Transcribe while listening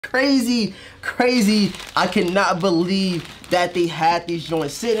Crazy, crazy. I cannot believe that they had these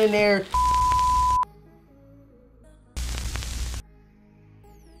joints sitting in there.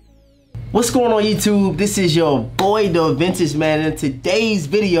 What's going on YouTube? This is your boy the Vintage Man. In today's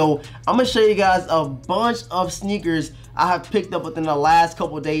video, I'm gonna show you guys a bunch of sneakers I have picked up within the last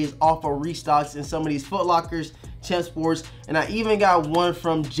couple of days off of Restocks in some of these Foot Lockers, Champ Sports, and I even got one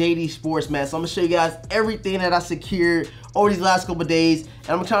from JD Sports, man. So I'm gonna show you guys everything that I secured over these last couple of days,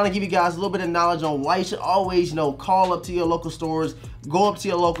 and I'm trying to give you guys a little bit of knowledge on why you should always, call up to your local stores, go up to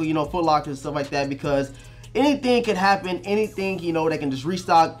your local, Foot Lockers and stuff like that, because anything could happen, anything, they can just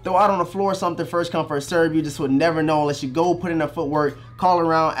restock, throw out on the floor something, first come, first serve. You just would never know unless you go put in the footwork, call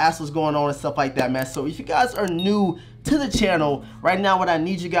around, ask what's going on and stuff like that, man. So if you guys are new to the channel, right now what I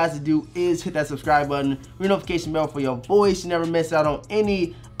need you guys to do is hit that subscribe button, ring notification bell for your boys. You never miss out on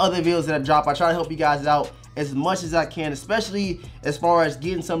any other videos that I drop. I try to help you guys out as much as I can, especially as far as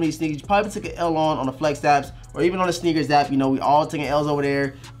getting some of these sneakers. You probably took an L on the Flex apps or even on the sneakers app. We all taking L's over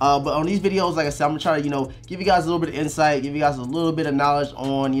there. But on these videos, like I said, I'm gonna try to, give you guys a little bit of insight, give you guys a little bit of knowledge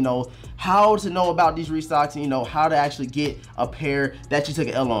on, how to know about these restocks and, how to actually get a pair that you took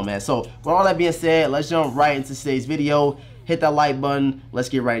an L on, man. So with all that being said, let's jump right into today's video. Hit that like button, let's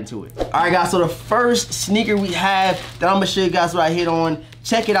get right into it. All right guys, so the first sneaker we have that I'm gonna show you guys what I hit on,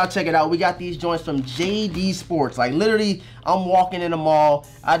 check it out. We got these joints from JD Sports. Like literally, I'm walking in the mall.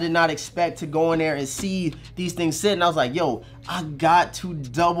 I did not expect to go in there and see these things sitting. I was like, yo, I got to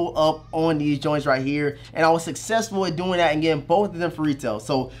double up on these joints right here. And I was successful at doing that and getting both of them for retail.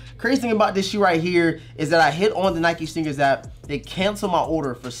 So crazy thing about this shoe right here is that I hit on the Nike Sneakers app. They canceled my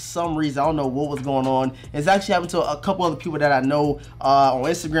order for some reason. I don't know what was going on. It's actually happened to a couple other people that I know on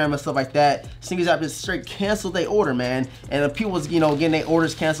Instagram and stuff like that. Sneakers app just straight canceled their order, man. And the people was, getting their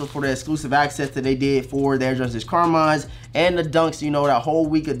orders canceled for the exclusive access that they did for their Jones Carmines and the Dunks. That whole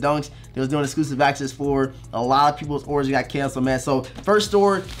week of Dunks, they was doing exclusive access for. A lot of people's orders got canceled, man. So first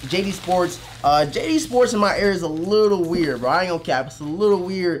store, JD Sports. JD Sports in my area is a little weird, bro. I ain't gonna cap, it's a little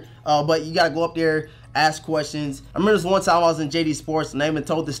weird, but you gotta go up there, ask questions. I remember this one time I was in JD Sports and I even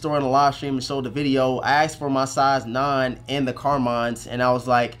told this story on the live stream and showed the video. I asked for my size 9 in the Carmines and I was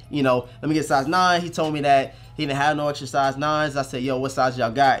like, let me get size 9. He told me that he didn't have no extra size 9s. I said, yo, what size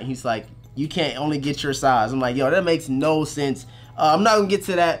y'all got? And he's like, you can't only get your size. I'm like, yo, that makes no sense. I'm not gonna get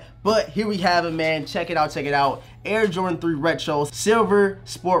to that, but here we have it, man. Check it out. Air Jordan 3 Retro, silver,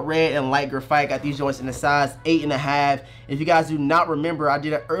 sport red, and light graphite. Got these joints in the size 8.5. If you guys do not remember, I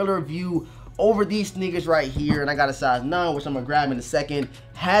did an earlier review over these sneakers right here, and I got a size 9, which I'm gonna grab in a second.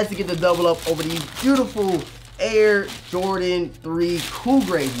 Has to get the double up over these beautiful Air Jordan 3 Cool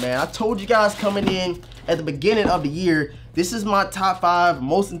Grays, man. I told you guys coming in at the beginning of the year, this is my top 5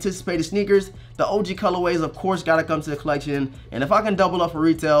 most anticipated sneakers. The OG colorways, of course, gotta come to the collection. And if I can double up for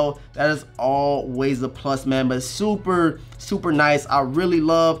retail, that is always a plus, man. But super, super nice. I really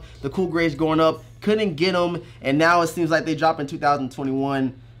love the Cool Grays going up. Couldn't get them, and now it seems like they drop in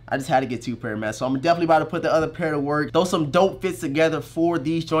 2021. I just had to get 2 pair, man. So I'm definitely about to put the other pair to work. Throw some dope fits together for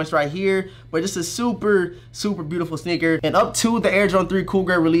these joints right here. But just a super, super beautiful sneaker. And up to the Air Jordan 3 Cool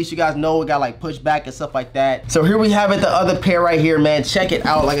Gray release, you guys know it got like pushback and stuff like that. So here we have it, the other pair right here, man. Check it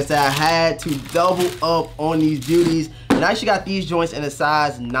out. Like I said, I had to double up on these beauties. And I actually got these joints in a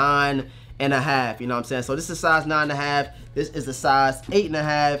size 9.5. You know what I'm saying? So this is size 9.5. This is a size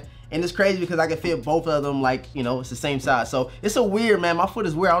 8.5. And it's crazy because I can fit both of them, like, it's the same size. So it's so weird, man. My foot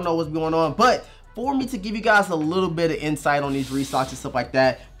is weird. I don't know what's going on. But for me to give you guys a little bit of insight on these restocks and stuff like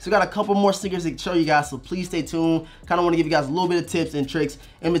that, so got a couple more sneakers to show you guys, so please stay tuned. Kind of want to give you guys a little bit of tips and tricks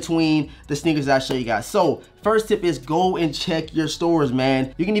in between the sneakers that I show you guys. So first tip is go and check your stores,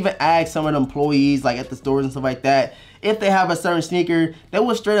 man. You can even ask some of the employees, like at the stores and stuff like that, if they have a certain sneaker, they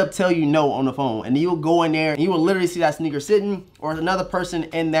will straight up tell you no on the phone. And then you'll go in there and you will literally see that sneaker sitting, or another person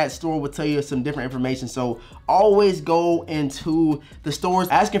in that store will tell you some different information. So always go into the stores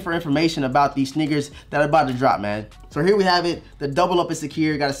asking for information about these sneakers that are about to drop, man. So here we have it. The double up is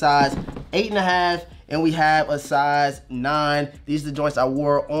secure. Got a size 8.5. And we have a size 9. These are the joints I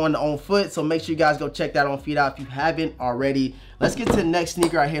wore on foot. So make sure you guys go check that on Feet Out if you haven't already. Let's get to the next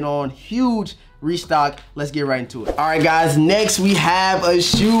sneaker I hit on. Huge restock. Let's get right into it. All right, guys. Next, we have a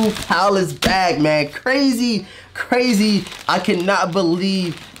Shoe Palace bag, man. Crazy, crazy. I cannot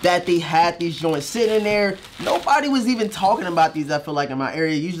believe that they had these joints sitting in there. Nobody was even talking about these, I feel like, in my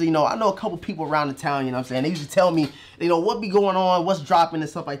area. Usually, I know a couple people around the town, you know what I'm saying? They usually tell me, what be going on, what's dropping and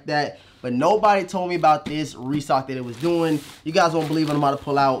stuff like that. But nobody told me about this restock that it was doing. You guys won't believe what I'm about to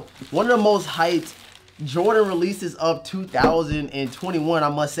pull out. One of the most hyped Jordan releases of 2021, I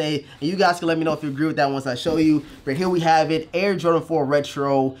must say. And you guys can let me know if you agree with that once I show you. But here we have it, Air Jordan 4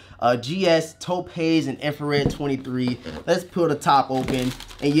 Retro, GS, Taupe Haze, and Infrared 23. Let's peel the top open.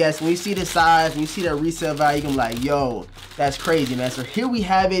 And yes, when you see the size, when you see that resale value, you can be like, yo, that's crazy, man. So here we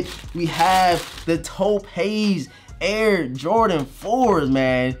have it. We have the Taupe Haze Air Jordan 4s,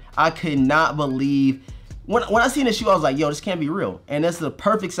 man. I could not believe. When I seen the shoe, I was like, yo, this can't be real. And this is the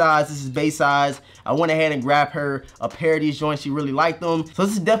perfect size. This is base size. I went ahead and grabbed her a pair of these joints. She really liked them. So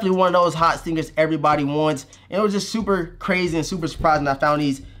this is definitely one of those hot sneakers everybody wants. And it was just super crazy and super surprising I found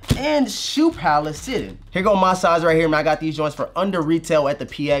these and Shoe Palace sitting. Here go my size right here, man. I got these joints for under retail at the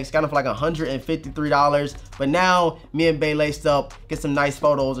PX. Got them for like $153. But now me and Bay laced up, get some nice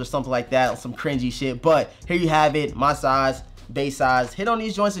photos or something like that, some cringy shit. But here you have it, my size, base size. Hit on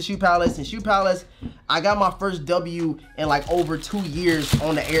these joints at Shoe Palace. And Shoe Palace, I got my first W in like over 2 years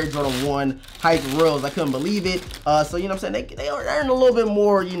on the Air Jordan 1 hype rails. I couldn't believe it. So you know what I'm saying, they earn a little bit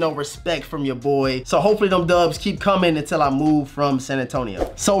more, you know, respect from your boy. So hopefully them dubs keep coming until I move from San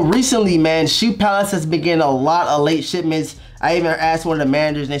Antonio. So recently, man, Shoe Palace has been getting a lot of late shipments. I even asked one of the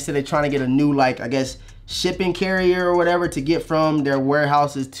managers and they said they're trying to get a new, like, I guess, shipping carrier or whatever to get from their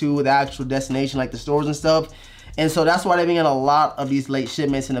warehouses to the actual destination, like the stores and stuff. And so that's why they've been getting a lot of these late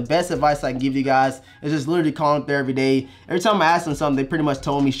shipments. And the best advice I can give you guys is just literally calling up there every day. Every time I asked them something, they pretty much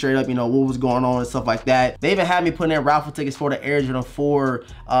told me straight up, you know, what was going on and stuff like that. They even had me putting in raffle tickets for the Air Jordan 4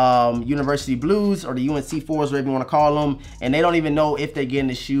 University Blues, or the UNC 4s, whatever you want to call them. And they don't even know if they're getting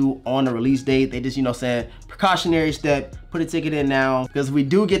the shoe on the release date. They just, you know, saying precautionary step, put a ticket in now. Because if we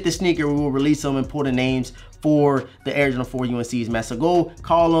do get the sneaker, we will release them and pull the names for the Air Jordan 4 UNCs, man. So go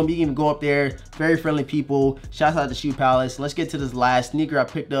call them. You can even go up there. Very friendly people. Shouts out to Shoe Palace. Let's get to this last sneaker I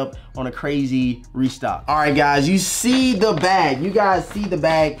picked up on a crazy restock. All right, guys, you see the bag. You guys see the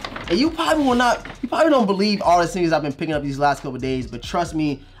bag. And you probably don't believe all the sneakers I've been picking up these last couple of days, but trust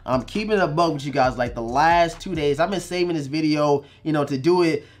me, I'm keeping it a bug with you guys. Like the last 2 days, I've been saving this video, you know, to do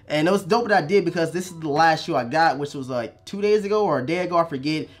it. And it was dope that I did because this is the last shoe I got, which was like 2 days ago or a day ago, I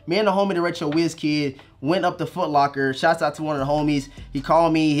forget. Me and the homie, the Retro Wiz Kid, went up to Foot Locker. Shouts out to one of the homies. He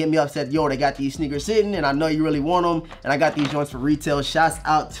called me, hit me up, said, yo, they got these sneakers sitting and I know you really want them. And I got these joints for retail. Shouts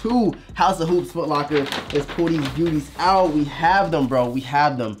out to House of Hoops Foot Locker. Let's pull these beauties out. We have them, bro. We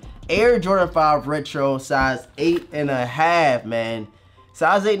have them. Air Jordan 5 Retro, size 8.5, man.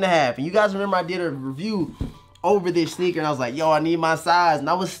 Size 8.5. And you guys remember I did a review over this sneaker and I was like, yo, I need my size. And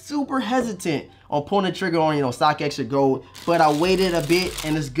I was super hesitant on pulling the trigger on, you know, Stock Extra Gold. But I waited a bit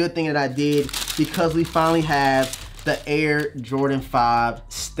and it's a good thing that I did because we finally have the Air Jordan 5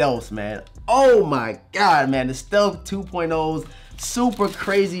 Stealths, man. Oh my God, man. The Stealth 2.0s. Super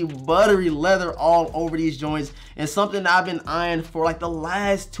crazy buttery leather all over these joints, and something that I've been eyeing for like the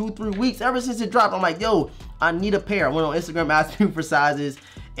last 2-3 weeks ever since it dropped. I'm like, yo, I need a pair. I went on Instagram asking for sizes,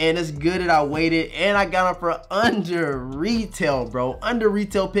 and it's good that I waited, and I got them for under retail, bro. Under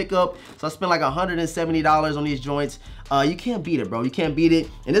retail pickup. So I spent like $170 on these joints. You can't beat it, bro. You can't beat it.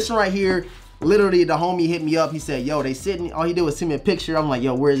 And this one right here, literally the homie hit me up. He said, yo, they sitting. All he did was send me a picture. I'm like,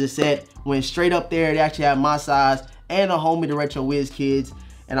 yo, where is this at? Went straight up there. They actually have my size and a homie, the Retro Wiz Kids.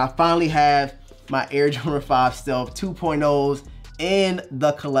 And I finally have my Air Jordan 5 Stealth 2.0s in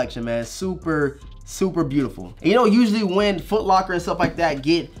the collection, man. Super beautiful. And you know, usually when Foot Locker and stuff like that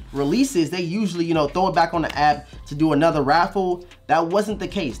get releases, they usually, you know, throw it back on the app to do another raffle. That wasn't the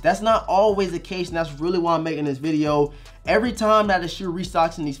case. That's not always the case, and that's really why I'm making this video. Every time that a shoe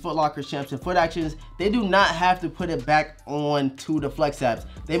restocks in these Foot Locker Champs and Foot Actions, they do not have to put it back on to the Flex apps.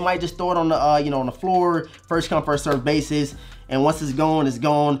 They might just throw it on the, you know, on the floor, first come, first serve basis. And once it's gone, it's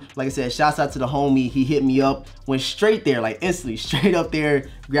gone. Like I said, shouts out to the homie. He hit me up, went straight there, like instantly, straight up there,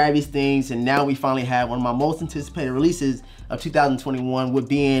 grab these things. And now we finally have one of my most anticipated releases of 2021 with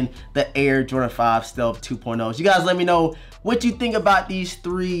being the Air Jordan 5 Stealth 2.0s. You guys let me know what you think about these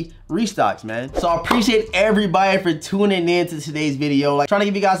 3 restocks, man. So I appreciate everybody for tuning in to today's video. Like, trying to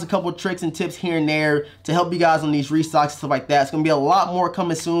give you guys a couple tricks and tips here and there to help you guys on these restocks and stuff like that. It's gonna be a lot more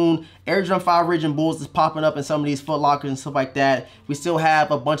coming soon. Air Jordan 5 Origin Bulls is popping up in some of these Foot Lockers and stuff like that. We still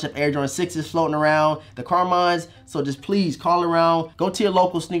have a bunch of Air Jordan 6s floating around, the Carmines. So just please call around, go to your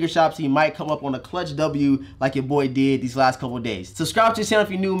local sneaker shop so you might come up on a clutch W like your boy did these last couple of days. Subscribe to the channel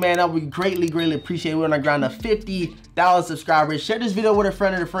if you're new, man. That would be greatly appreciated. We're on our grind of 50,000 subscribers. Share this video with a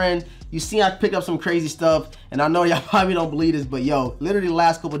friend or a friend. You see I picked up some crazy stuff, and I know y'all probably don't believe this, but yo, literally the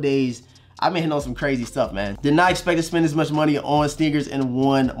last couple of days, I've been hitting on some crazy stuff, man. Did not expect to spend this much money on sneakers in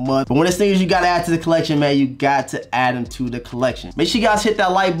 1 month. But when it's sneakers you gotta add to the collection, man, you got to add them to the collection. Make sure you guys hit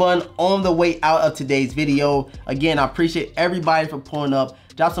that like button on the way out of today's video. Again, I appreciate everybody for pulling up.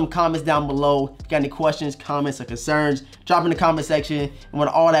 Drop some comments down below. If you got any questions, comments, or concerns, drop in the comment section. And with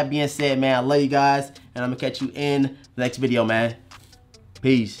all that being said, man, I love you guys. And I'm gonna catch you in the next video, man.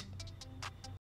 Peace.